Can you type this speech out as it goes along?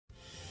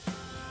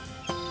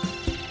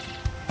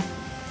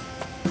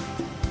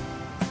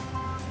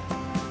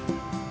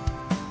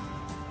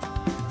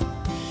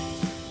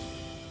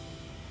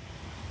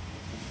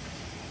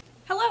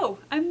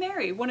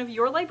one of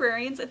your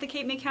librarians at the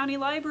Cape May County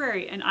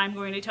Library, and I'm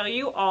going to tell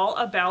you all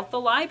about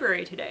the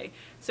library today.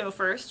 So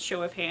first,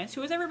 show of hands,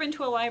 who has ever been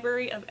to a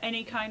library of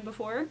any kind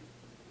before?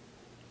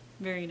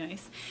 Very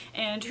nice.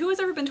 And who has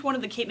ever been to one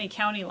of the Cape May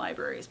County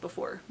libraries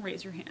before?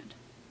 Raise your hand.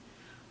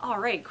 All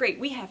right, great.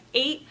 We have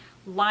 8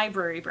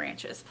 library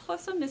branches,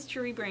 plus a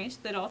mystery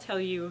branch that I'll tell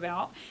you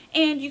about.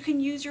 And you can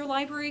use your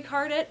library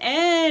card at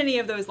any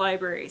of those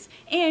libraries.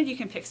 And you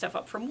can pick stuff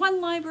up from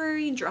one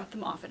library and drop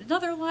them off at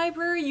another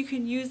library. You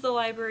can use the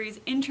libraries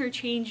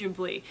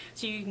interchangeably,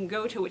 so you can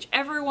go to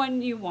whichever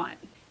one you want.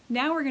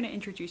 Now we're going to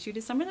introduce you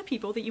to some of the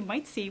people that you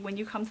might see when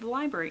you come to the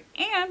library.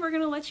 And we're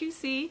going to let you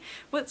see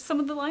what some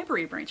of the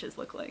library branches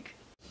look like.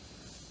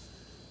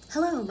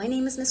 Hello, my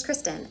name is Miss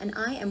Kristen, and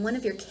I am one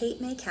of your Cape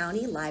May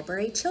County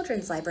Library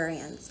children's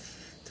librarians.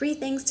 3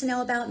 things to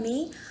know about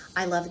me: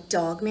 I love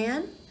Dog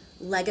Man,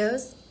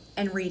 Legos,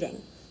 and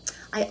reading.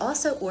 I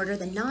also order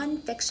the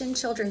nonfiction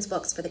children's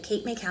books for the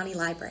Cape May County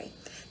Library.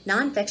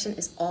 Nonfiction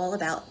is all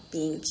about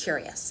being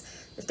curious.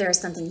 If there is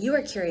something you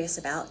are curious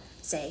about,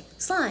 say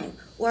slime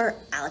or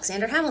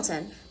Alexander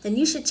Hamilton, then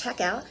you should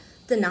check out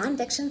the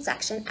nonfiction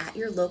section at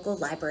your local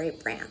library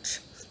branch.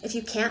 If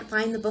you can't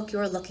find the book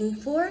you're looking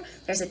for,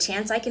 there's a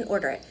chance I can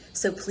order it,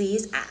 so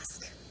please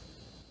ask.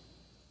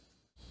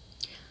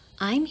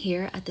 I'm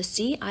here at the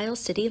Sea Isle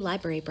City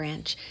Library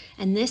branch,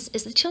 and this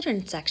is the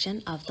children's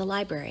section of the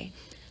library.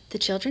 The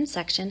children's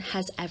section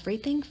has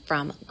everything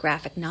from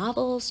graphic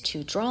novels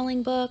to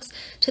drawing books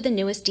to the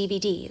newest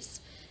DVDs.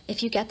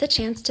 If you get the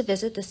chance to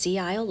visit the Sea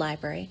Isle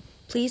Library,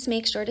 please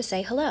make sure to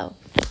say hello.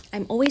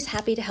 I'm always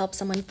happy to help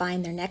someone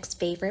find their next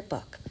favorite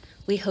book.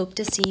 We hope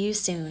to see you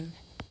soon.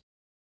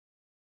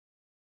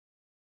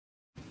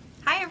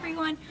 Hi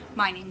everyone,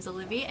 my name is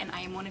Olivia and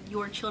I am one of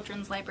your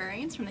children's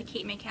librarians from the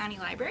Cape May County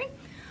Library.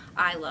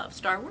 I love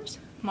Star Wars,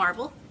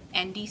 Marvel,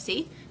 and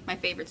DC. My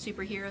favorite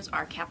superheroes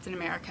are Captain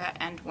America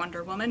and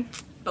Wonder Woman.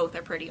 Both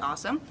are pretty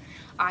awesome.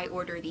 I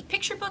order the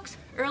picture books,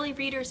 early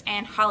readers,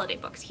 and holiday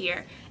books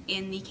here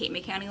in the Cape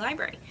May County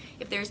Library.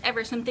 If there's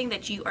ever something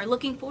that you are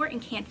looking for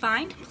and can't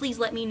find, please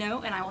let me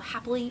know and I will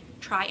happily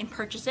try and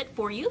purchase it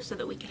for you so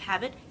that we can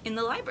have it in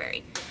the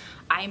library.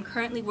 I am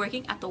currently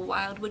working at the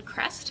Wildwood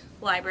Crest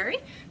Library,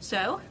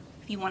 so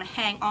if you want to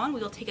hang on, we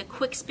will take a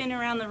quick spin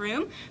around the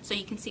room so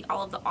you can see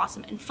all of the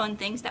awesome and fun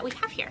things that we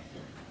have here.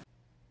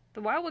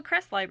 The Wildwood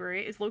Crest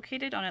Library is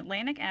located on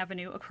Atlantic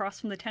Avenue across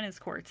from the tennis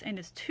courts and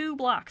is 2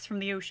 blocks from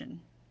the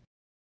ocean.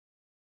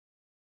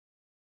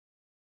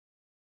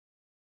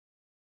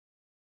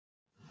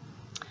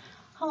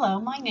 Hello,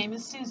 my name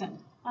is Susan.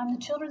 I'm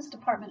the Children's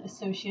Department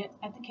Associate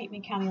at the Cape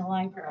May County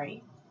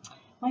Library.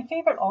 My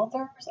favorite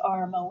authors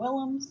are Mo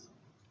Willems,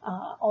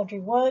 Audrey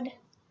Wood,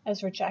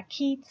 Ezra Jack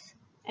Keats,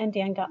 and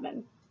Dan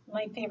Gutman.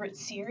 My favorite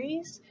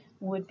series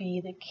would be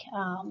the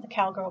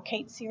Cowgirl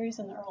Kate series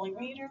in the early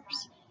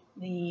readers,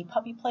 the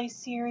Puppy Place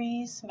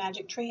series,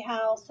 Magic Tree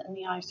House, and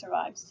the I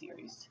Survived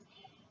series.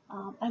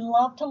 I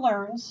love to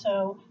learn,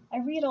 so I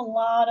read a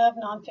lot of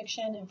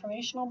nonfiction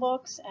informational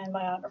books and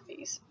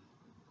biographies.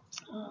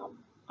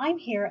 I'm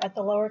here at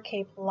the Lower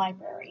Cape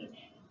Library.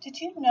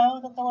 Did you know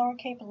that the Lower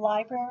Cape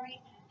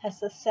Library has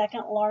the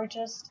 2nd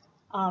largest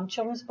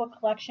children's book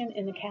collection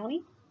in the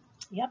county?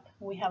 Yep,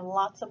 we have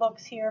lots of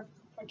books here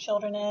for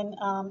children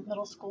and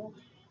middle school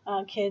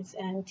kids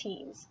and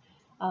teens.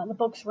 The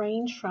books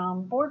range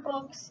from board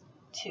books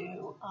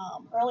to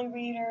early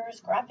readers,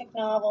 graphic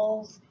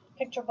novels,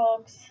 picture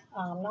books,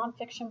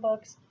 nonfiction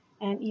books,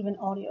 and even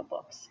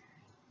audiobooks.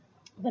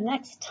 The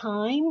next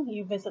time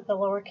you visit the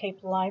Lower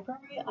Cape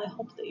Library, I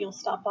hope that you'll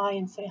stop by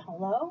and say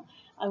hello.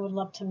 I would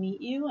love to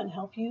meet you and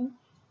help you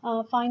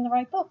find the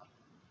right book.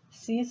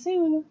 See you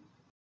soon.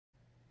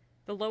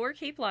 The Lower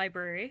Cape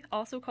Library,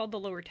 also called the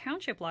Lower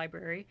Township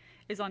Library,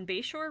 is on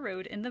Bayshore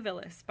Road in the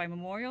Villas by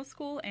Memorial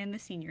School and the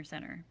Senior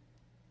Center.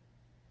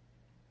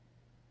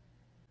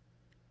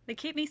 The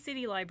Cape May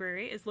City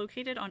Library is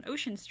located on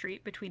Ocean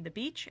Street between the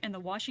beach and the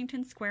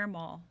Washington Square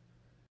Mall.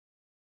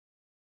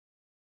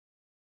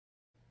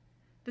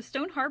 The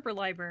Stone Harbor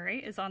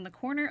Library is on the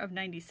corner of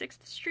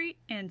 96th Street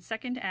and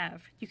 2nd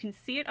Ave. You can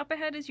see it up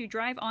ahead as you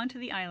drive onto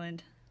the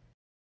island.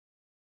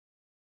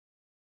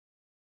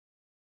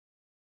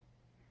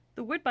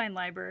 The Woodbine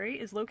Library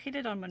is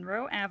located on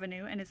Monroe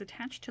Avenue and is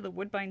attached to the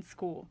Woodbine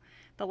School.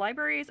 The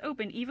library is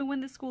open even when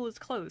the school is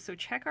closed, so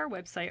check our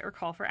website or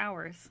call for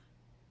hours.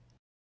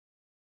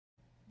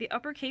 The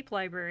Upper Cape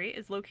Library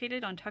is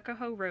located on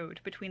Tuckahoe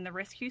Road between the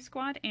Rescue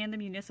Squad and the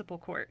Municipal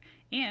Court,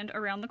 and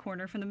around the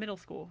corner from the middle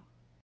school.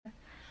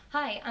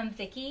 Hi, I'm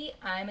Vicki.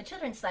 I'm a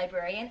children's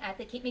librarian at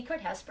the Cape May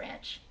Courthouse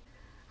branch.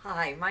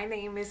 Hi, my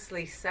name is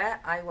Lisa.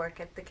 I work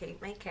at the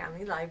Cape May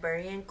County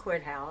Library and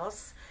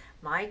Courthouse.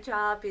 My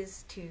job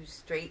is to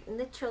straighten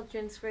the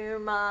children's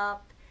room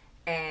up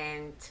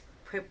and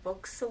put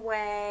books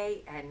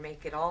away and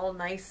make it all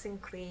nice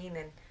and clean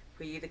and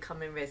for you to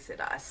come and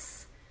visit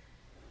us.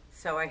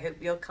 So I hope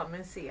you'll come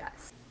and see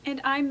us. And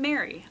I'm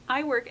Mary.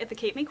 I work at the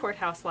Cape May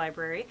Courthouse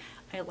Library.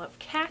 I love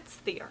cats.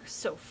 They are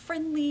so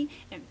friendly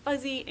and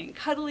fuzzy and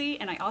cuddly,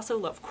 and I also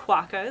love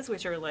quokkas,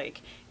 which are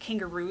like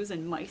kangaroos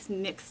and mice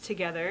mixed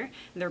together,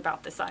 and they're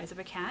about the size of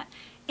a cat.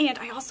 And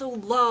I also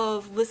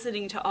love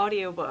listening to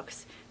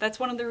audiobooks. That's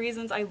one of the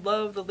reasons I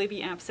love the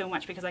Libby app so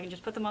much, because I can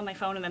just put them on my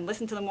phone and then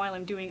listen to them while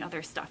I'm doing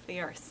other stuff. They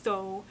are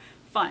so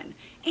fun.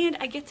 And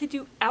I get to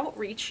do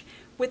outreach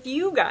with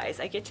you guys.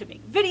 I get to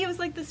make videos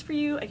like this for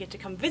you. I get to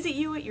come visit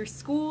you at your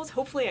schools.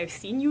 Hopefully I've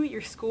seen you at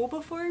your school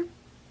before.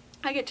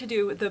 I get to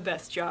do the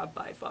best job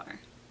by far.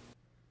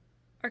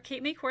 Our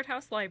Cape May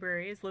Courthouse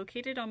Library is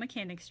located on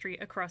Mechanic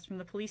Street across from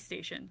the police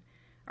station.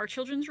 Our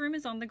children's room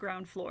is on the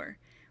ground floor.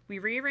 We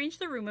rearranged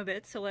the room a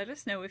bit, so let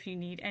us know if you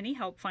need any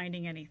help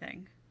finding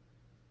anything.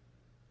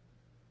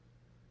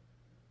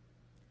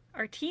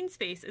 Our teen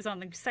space is on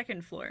the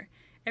second floor.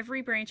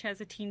 Every branch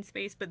has a teen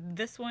space, but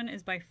this one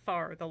is by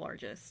far the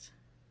largest.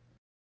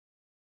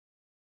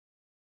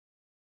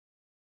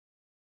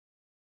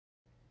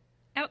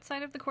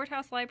 Outside of the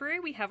courthouse library,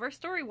 we have our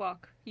story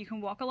walk. You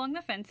can walk along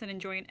the fence and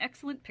enjoy an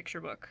excellent picture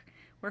book.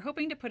 We're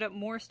hoping to put up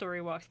more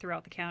story walks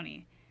throughout the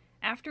county.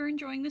 After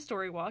enjoying the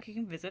story walk, you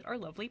can visit our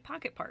lovely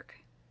pocket park.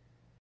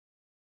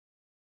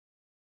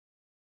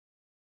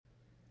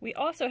 We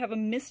also have a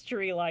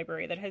mystery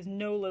library that has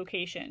no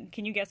location.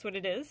 Can you guess what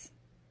it is?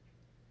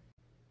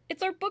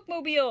 It's our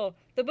bookmobile!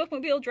 The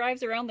bookmobile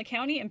drives around the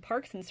county and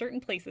parks in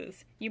certain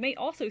places. You may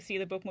also see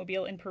the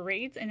bookmobile in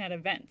parades and at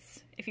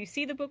events. If you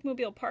see the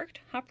bookmobile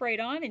parked, hop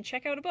right on and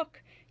check out a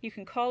book. You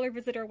can call or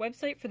visit our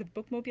website for the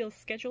bookmobile's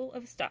schedule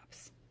of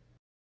stops.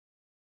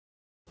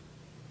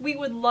 We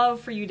would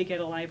love for you to get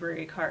a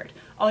library card.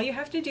 All you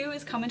have to do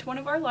is come into one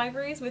of our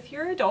libraries with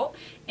your adult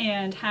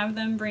and have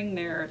them bring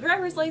their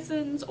driver's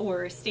license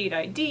or state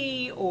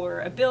ID or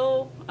a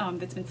bill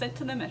that's been sent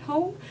to them at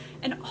home.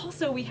 And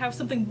also we have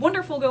something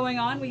wonderful going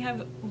on. We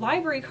have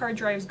library card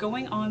drives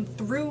going on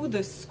through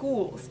the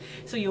schools.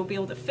 So you'll be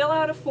able to fill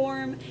out a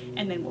form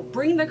and then we'll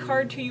bring the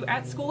card to you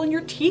at school and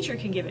your teacher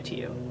can give it to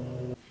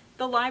you.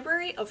 The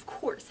library, of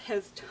course,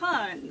 has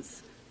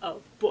tons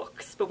of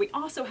books, but we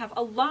also have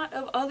a lot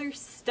of other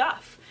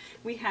stuff.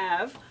 We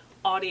have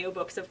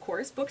audiobooks, of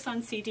course, books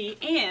on CD,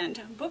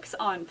 and books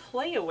on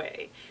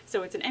Playaway.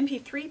 So it's an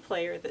MP3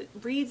 player that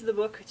reads the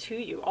book to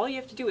you. All you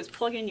have to do is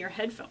plug in your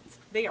headphones.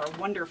 They are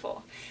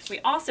wonderful. We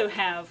also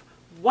have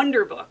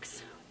Wonder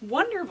Books.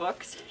 Wonder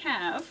Books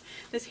have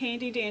this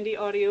handy dandy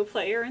audio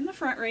player in the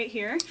front right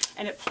here,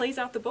 and it plays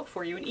out the book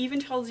for you and even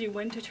tells you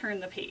when to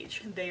turn the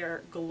page. They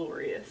are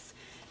glorious.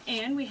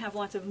 And we have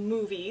lots of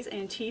movies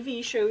and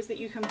TV shows that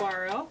you can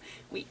borrow.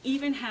 We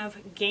even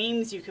have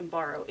games you can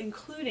borrow,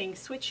 including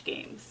Switch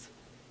games.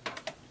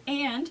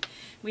 And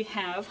we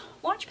have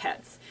launch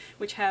pads,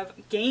 which have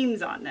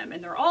games on them,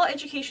 and they're all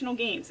educational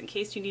games in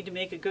case you need to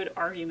make a good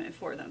argument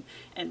for them.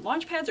 And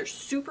launch pads are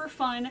super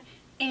fun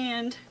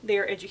and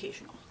they're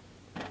educational.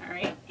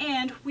 Alright,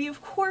 and we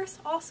of course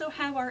also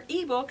have our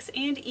ebooks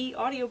and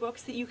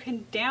e-audiobooks that you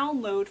can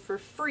download for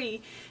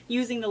free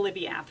using the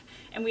Libby app.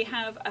 And we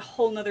have a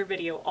whole nother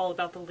video all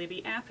about the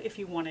Libby app if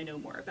you want to know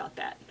more about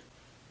that.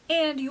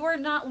 And you are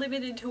not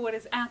limited to what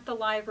is at the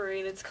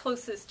library that's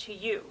closest to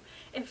you.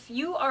 If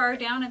you are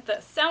down at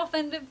the south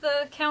end of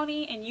the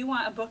county and you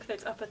want a book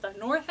that's up at the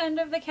north end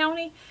of the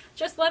county,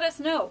 just let us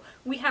know.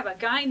 We have a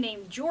guy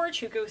named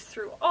George who goes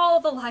through all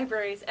the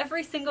libraries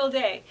every single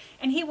day,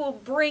 and he will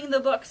bring the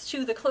books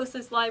to the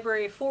closest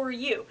library for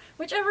you,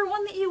 whichever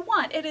one that you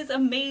want. It is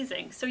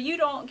amazing. So you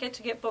don't get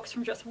to get books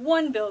from just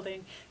one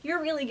building.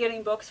 You're really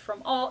getting books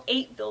from all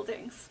 8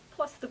 buildings,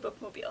 plus the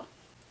bookmobile.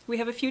 We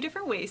have a few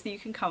different ways that you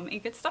can come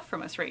and get stuff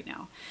from us right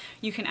now.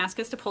 You can ask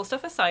us to pull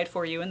stuff aside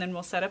for you and then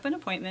we'll set up an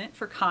appointment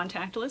for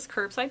contactless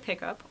curbside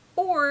pickup,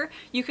 or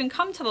you can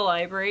come to the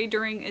library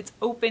during its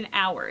open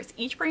hours.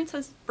 Each branch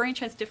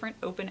has different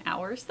open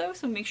hours though,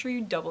 so make sure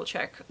you double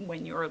check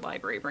when your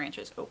library branch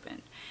is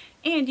open.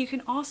 And you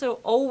can also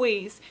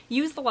always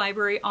use the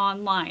library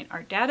online.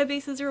 Our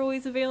databases are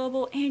always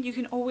available, and you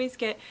can always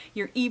get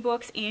your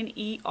ebooks and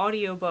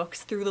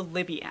e-audiobooks through the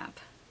Libby app.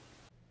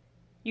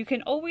 You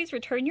can always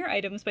return your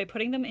items by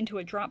putting them into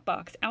a drop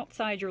box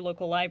outside your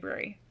local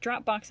library.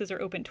 Drop boxes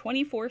are open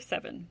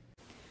 24/7.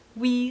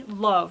 We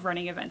love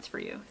running events for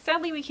you.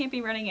 Sadly, we can't be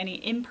running any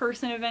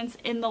in-person events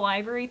in the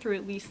library through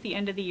at least the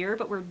end of the year,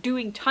 but we're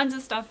doing tons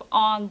of stuff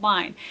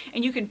online,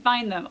 and you can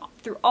find them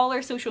through all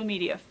our social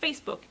media,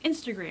 Facebook,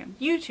 Instagram,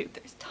 YouTube.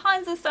 There's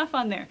tons of stuff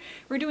on there.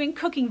 We're doing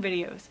cooking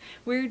videos.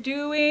 We're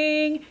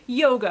doing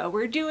yoga.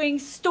 We're doing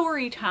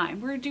story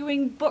time. We're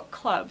doing book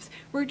clubs.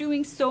 We're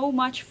doing so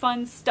much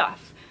fun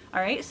stuff.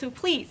 All right, so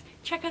please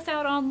check us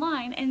out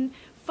online and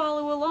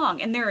follow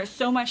along. And there is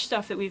so much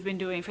stuff that we've been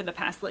doing for the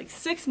past like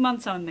 6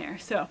 months on there,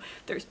 so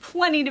there's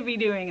plenty to be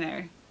doing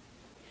there.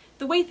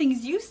 The way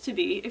things used to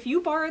be, if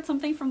you borrowed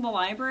something from the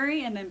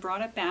library and then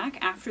brought it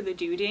back after the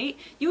due date,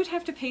 you would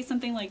have to pay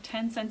something like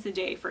 10 cents a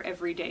day for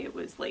every day it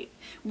was late.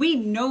 We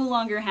no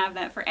longer have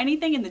that for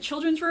anything in the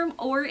children's room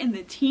or in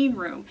the teen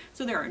room,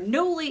 so there are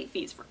no late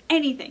fees for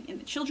anything in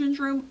the children's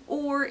room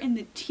or in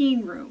the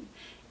teen room.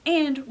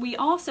 And we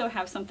also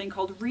have something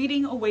called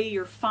reading away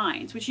your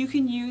finds, which you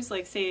can use,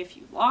 like say if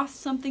you lost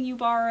something you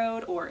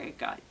borrowed or it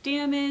got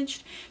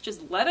damaged,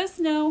 just let us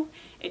know.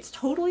 It's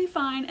totally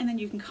fine, and then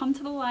you can come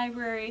to the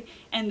library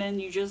and then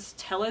you just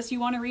tell us you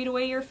want to read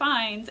away your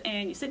finds,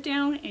 and you sit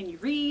down and you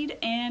read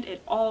and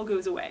it all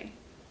goes away.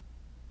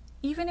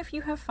 Even if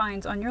you have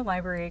fines on your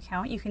library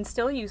account, you can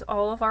still use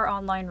all of our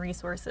online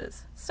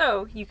resources.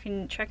 So you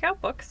can check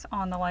out books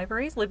on the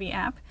library's Libby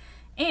app,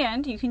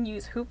 and you can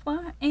use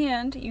Hoopla,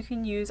 and you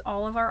can use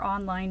all of our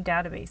online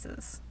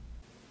databases.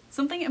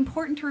 Something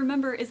important to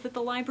remember is that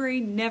the library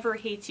never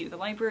hates you. The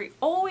library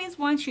always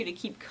wants you to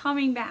keep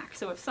coming back.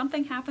 So if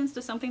something happens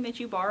to something that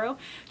you borrow,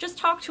 just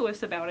talk to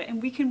us about it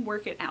and we can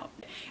work it out.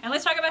 And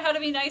let's talk about how to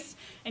be nice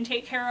and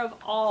take care of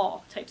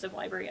all types of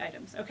library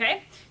items,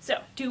 okay? So,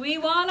 do we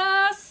want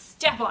to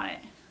step on it?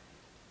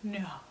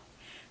 No.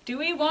 Do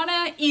we want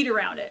to eat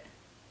around it?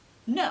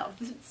 No.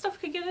 Stuff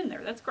could get in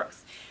there. That's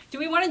gross. Do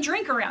we want to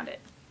drink around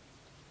it?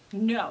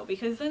 No,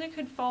 because then it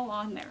could fall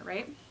on there,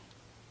 right?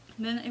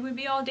 And then it would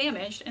be all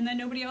damaged, and then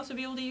nobody else would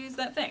be able to use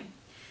that thing.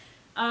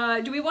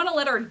 Do we want to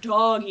let our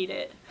dog eat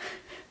it?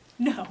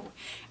 No.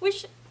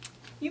 Which,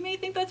 you may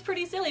think that's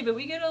pretty silly, but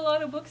we get a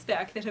lot of books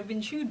back that have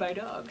been chewed by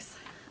dogs.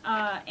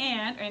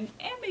 And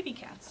maybe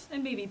cats,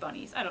 and maybe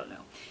bunnies, I don't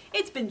know.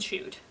 It's been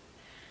chewed.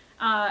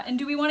 And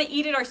do we want to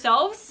eat it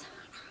ourselves?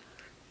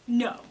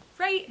 No,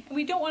 right? And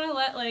we don't want to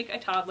let like a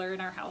toddler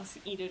in our house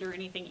eat it or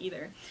anything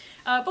either.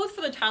 Both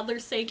for the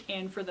toddler's sake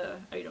and for the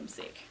item's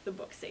sake, the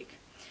book's sake.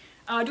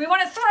 Do we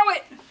want to throw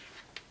it?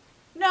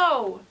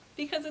 No,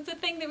 because it's a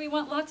thing that we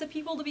want lots of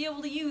people to be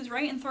able to use,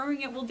 right? And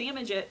throwing it will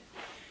damage it.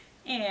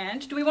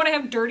 And do we want to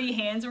have dirty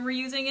hands when we're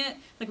using it?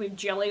 Like we have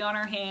jelly on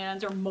our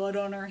hands or mud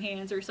on our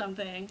hands or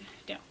something?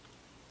 No,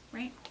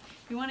 right?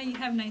 We want to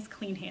have nice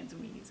clean hands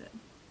when we use it.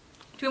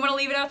 Do we want to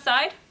leave it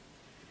outside?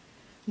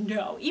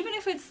 No, even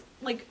if it's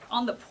like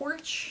on the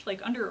porch,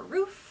 like under a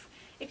roof,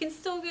 it can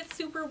still get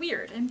super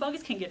weird and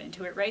bugs can get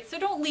into it, right? So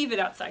don't leave it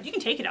outside. You can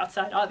take it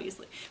outside,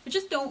 obviously, but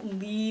just don't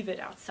leave it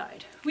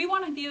outside. We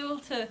want to be able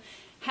to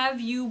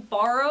have you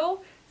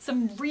borrow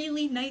some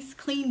really nice,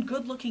 clean,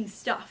 good-looking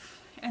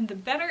stuff. And the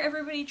better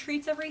everybody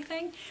treats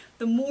everything,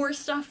 the more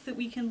stuff that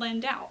we can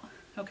lend out,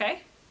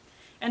 okay?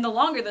 And the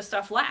longer the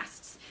stuff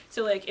lasts.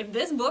 So like if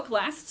this book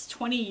lasts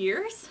 20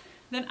 years,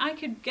 then I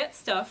could get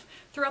stuff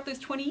throughout those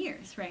 20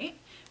 years, right?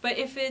 But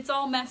if it's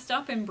all messed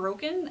up and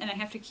broken and I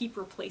have to keep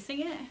replacing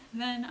it,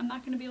 then I'm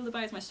not going to be able to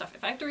buy as much stuff.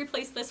 If I have to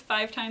replace this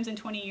 5 times in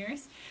 20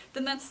 years,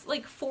 then that's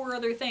like 4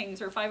 other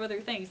things or 5 other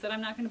things that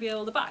I'm not going to be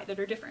able to buy that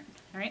are different,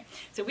 all right?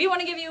 So we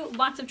want to give you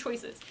lots of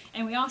choices,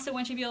 and we also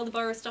want you to be able to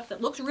borrow stuff that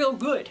looks real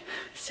good.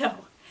 So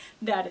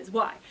that is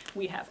why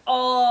we have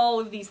all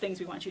of these things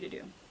we want you to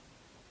do.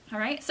 All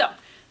right, so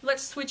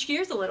let's switch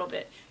gears a little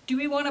bit. Do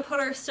we want to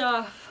put our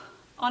stuff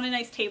on a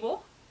nice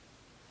table?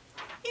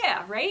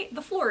 Yeah, right?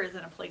 The floor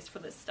isn't a place for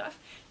this stuff.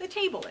 The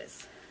table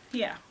is.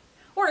 Yeah.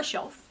 Or a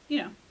shelf, you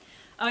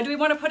know. Do we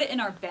want to put it in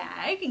our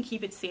bag and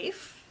keep it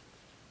safe?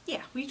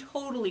 Yeah, we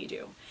totally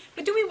do.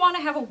 But do we want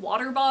to have a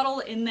water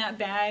bottle in that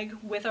bag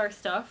with our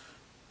stuff?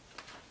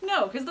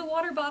 No, because the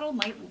water bottle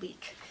might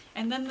leak.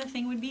 And then the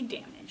thing would be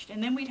damaged.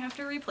 And then we'd have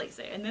to replace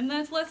it. And then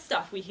that's less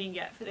stuff we can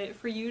get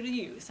for you to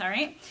use, all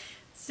right?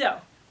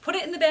 So, put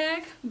it in the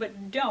bag,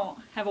 but don't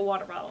have a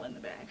water bottle in the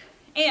bag.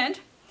 And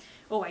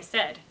oh, I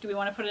said, do we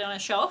want to put it on a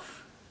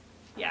shelf?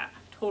 Yeah,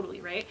 totally,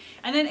 right?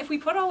 And then if we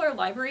put all our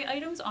library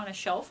items on a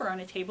shelf or on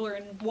a table or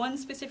in one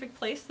specific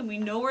place, then we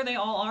know where they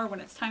all are when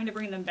it's time to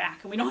bring them back,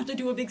 and we don't have to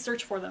do a big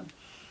search for them.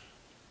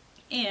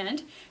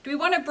 And do we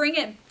want to bring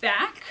it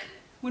back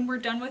when we're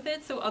done with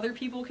it so other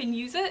people can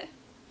use it?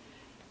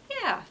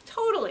 Yeah,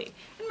 totally.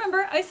 And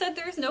remember, I said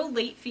there's no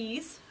late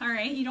fees, all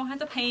right? You don't have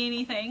to pay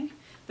anything.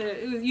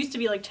 It used to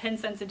be like 10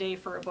 cents a day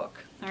for a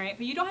book, all right?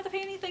 But you don't have to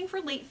pay anything for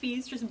late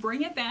fees. Just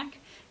bring it back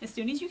as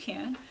soon as you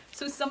can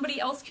so somebody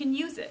else can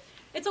use it.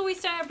 It's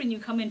always sad when you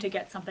come in to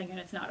get something and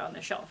it's not on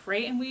the shelf,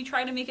 right? And we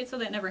try to make it so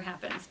that never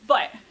happens.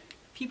 But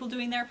people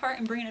doing their part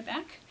and bringing it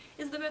back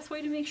is the best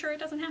way to make sure it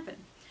doesn't happen.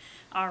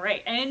 All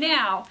right, and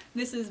now,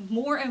 this is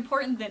more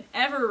important than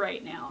ever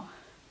right now.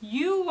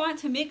 You want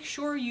to make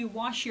sure you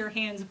wash your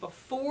hands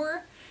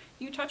before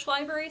you touch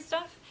library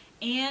stuff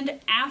and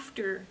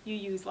after you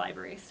use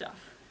library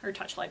stuff. Or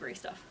touch library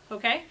stuff,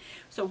 okay?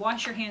 So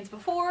wash your hands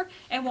before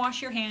and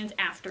wash your hands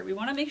after. We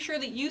want to make sure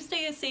that you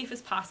stay as safe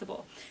as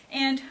possible.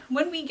 And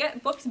when we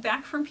get books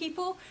back from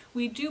people,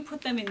 we do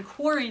put them in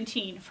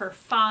quarantine for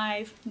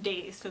 5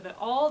 days so that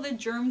all the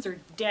germs are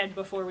dead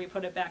before we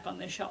put it back on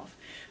the shelf,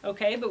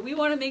 okay? But we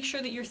want to make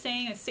sure that you're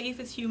staying as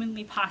safe as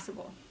humanly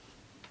possible.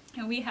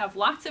 And we have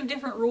lots of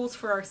different rules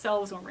for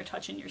ourselves when we're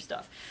touching your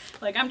stuff.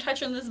 Like I'm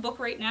touching this book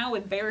right now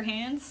with bare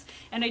hands,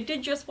 and I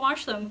did just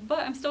wash them, but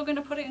I'm still going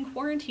to put it in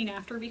quarantine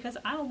after because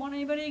I don't want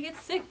anybody to get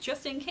sick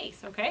just in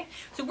case, okay?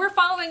 So we're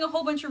following a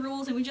whole bunch of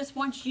rules, and we just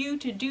want you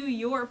to do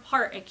your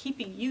part at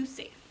keeping you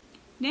safe.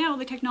 Now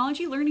the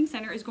Technology Learning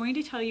Center is going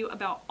to tell you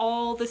about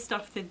all the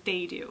stuff that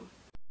they do.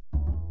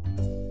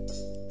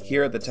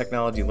 Here at the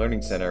Technology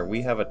Learning Center,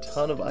 we have a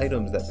ton of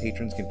items that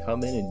patrons can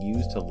come in and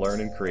use to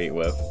learn and create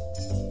with.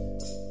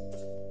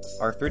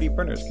 Our 3D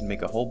printers can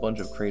make a whole bunch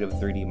of creative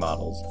 3D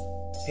models.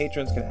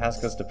 Patrons can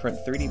ask us to print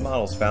 3D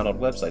models found on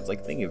websites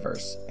like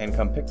Thingiverse, and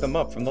come pick them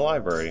up from the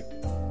library.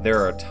 There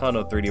are a ton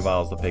of 3D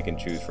models to pick and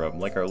choose from,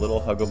 like our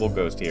little huggable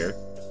ghost here.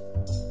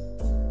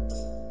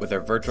 With our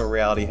virtual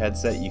reality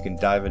headset, you can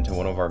dive into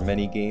one of our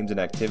many games and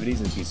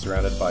activities and be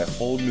surrounded by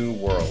whole new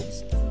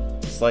worlds.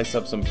 Slice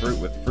up some fruit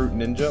with Fruit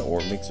Ninja, or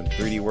make some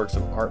 3D works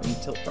of art in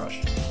Tilt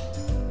Brush.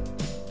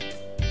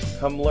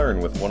 Come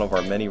learn with one of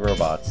our many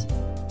robots.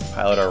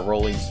 Pilot our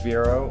rolling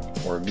Sphero,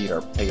 or meet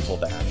our playful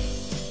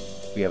Dash.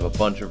 We have a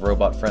bunch of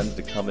robot friends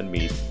to come and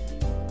meet.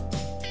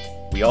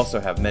 We also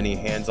have many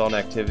hands-on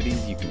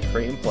activities you can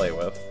create and play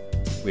with.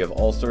 We have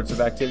all sorts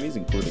of activities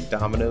including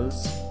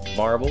dominoes,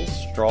 marbles,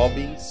 straw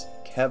beats,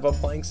 Keva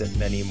planks, and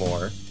many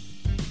more.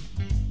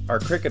 Our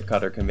Cricut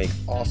Cutter can make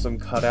awesome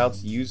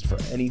cutouts used for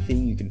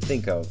anything you can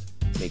think of.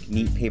 Make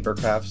neat paper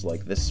crafts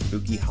like this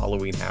spooky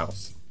Halloween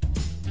house.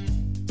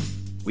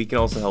 We can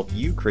also help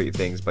you create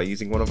things by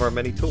using one of our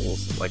many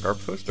tools, like our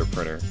poster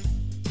printer.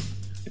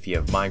 If you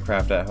have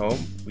Minecraft at home,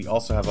 we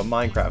also have a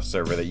Minecraft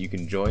server that you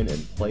can join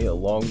and play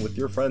along with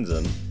your friends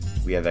in.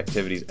 We have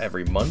activities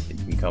every month that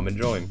you can come and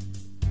join.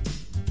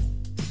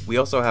 We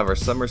also have our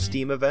summer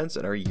STEAM events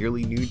and our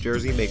yearly New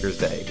Jersey Makers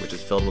Day, which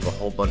is filled with a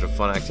whole bunch of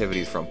fun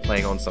activities from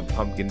playing on some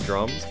pumpkin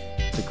drums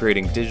to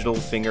creating digital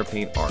finger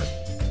paint art.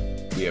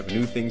 We have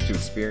new things to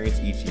experience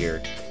each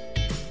year.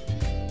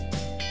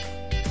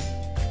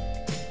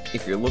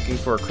 If you're looking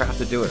for a craft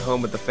to do at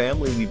home with the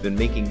family, we've been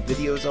making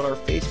videos on our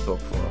Facebook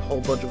for a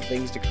whole bunch of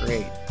things to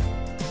create.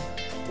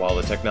 While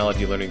the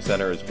Technology Learning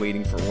Center is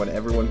waiting for when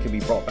everyone can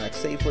be brought back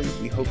safely,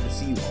 we hope to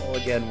see you all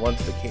again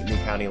once the Cape May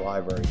County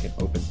Library can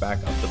open back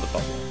up to the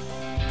public.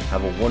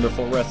 Have a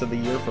wonderful rest of the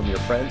year from your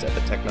friends at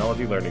the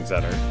Technology Learning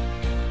Center.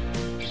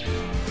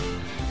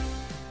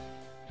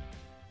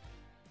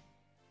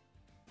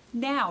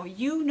 Now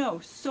you know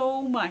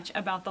so much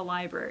about the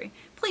library.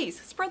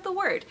 Please spread the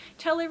word.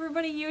 Tell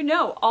everybody you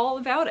know all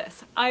about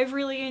us. I've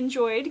really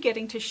enjoyed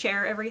getting to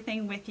share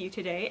everything with you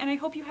today, and I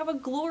hope you have a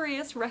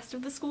glorious rest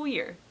of the school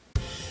year.